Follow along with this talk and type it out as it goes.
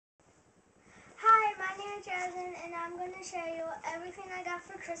Jasmine, and I'm going to show you everything I got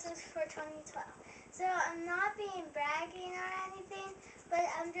for Christmas for 2012. So I'm not being bragging or anything, but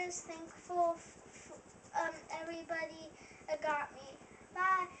I'm just thankful everybody got me.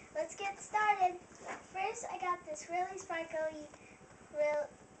 Bye. Let's get started. First, I got this really sparkly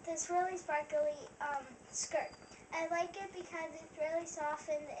skirt. I like it because it's really soft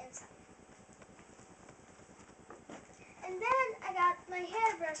in the inside. And then I got my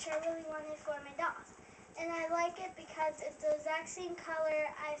hairbrush I really wanted for my dolls. And I like it because it's the exact same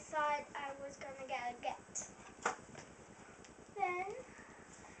color I thought I was going to get. Then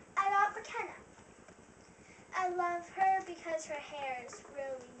I got McKenna. I love her because her hair is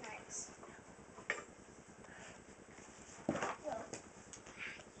really nice.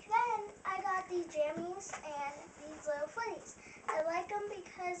 Then I got these jammies and these little footies. I like them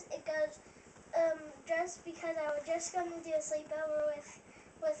because it goes, just because I was just going to do a sleepover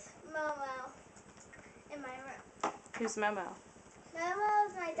with Momo in my room. Who's Momo? Momo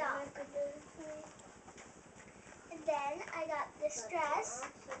is my dog. And then I got this dress.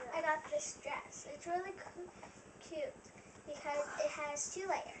 It's really cute because it has 2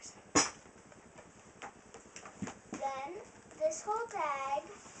 layers. Then this whole bag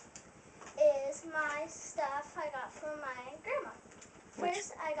is my stuff I got from my grandma.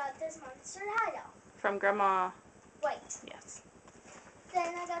 First, I got this Monster High doll. From Grandma? White. Yes.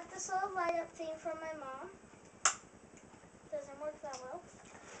 Then I got this little light up thing from my mom. Doesn't work that well.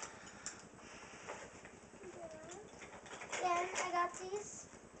 Then I got these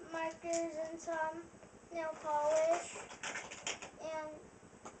markers and some nail polish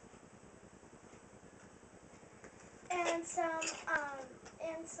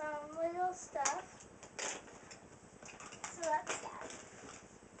and some little stuff. So that's that.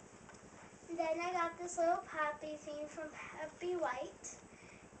 And then I got this little Pappy thing from Pappy White,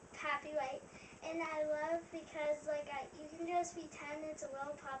 and I love because you can just pretend it's a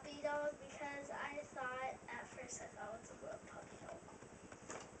little puppy dog because I thought at first it was a little puppy dog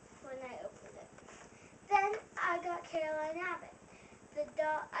when I opened it. Then I got Caroline Abbott. The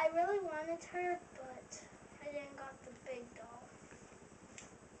doll, I really wanted her, but I didn't got the big doll.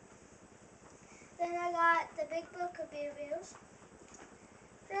 Then I got the Big Book of Boo Boos.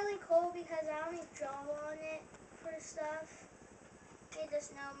 Really cool because I only draw on it for stuff. Made the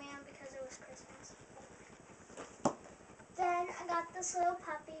snowman because it was Christmas. Then I got this little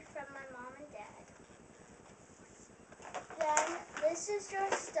puppy from my mom and dad. Then this is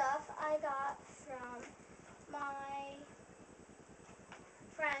your stuff I got from my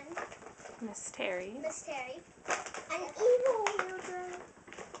friend Miss Terry. An evil little.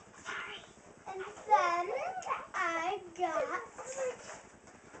 Sorry. And then I got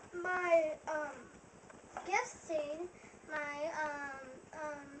my gift thing, my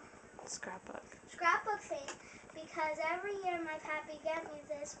scrapbook thing, because every year my pappy get me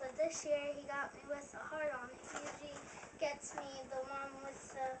this, but this year he got me with a heart on it. He usually gets me the one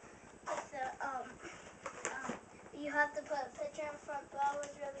with the you have to put a picture in front, but I was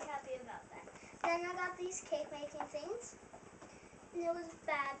really happy about that. Then I got these cake making things, and it was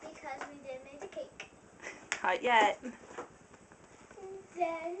bad because we didn't make the cake. Not yet. And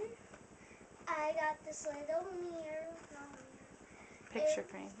then I got this little Picture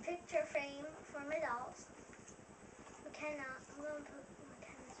frame for my dolls. McKenna, I'm going to put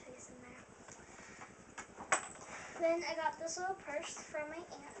McKenna's face in there. Then I got this little purse from my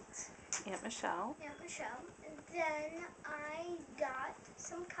Aunt Michelle. And then I got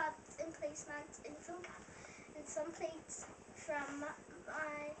some cups and placemats and some plates from my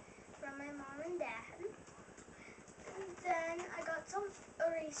mom and dad. And then I got some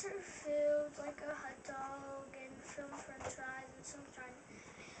eraser foods like a hot dog and some french fries and some shine.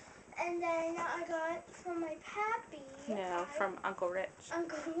 And then I got from my pappy. No, from Uncle Rich. I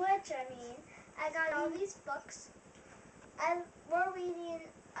got all these books. We're reading.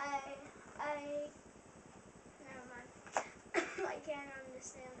 Never mind. I can't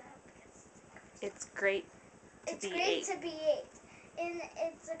understand that because it's great to be 8. And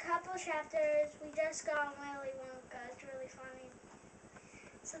it's a couple chapters. We just got on Willy Wonka. It's really funny.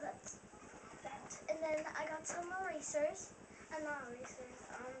 So that's that. And then I got some erasers. Not erasers.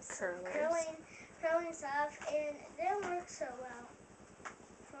 Some curling stuff. And it didn't work so well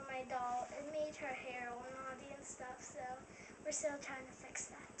for my doll. It made her hair all naughty and stuff. So we're still trying to fix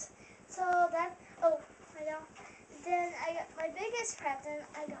that. So that. Oh, I know. Then I got my biggest present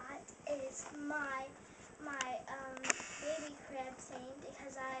I got is my baby crib thing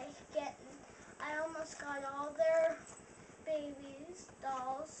because I almost got all their babies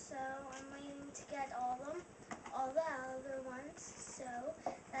dolls, so I'm waiting to get all the other ones. So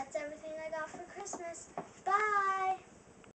that's everything I got for Christmas.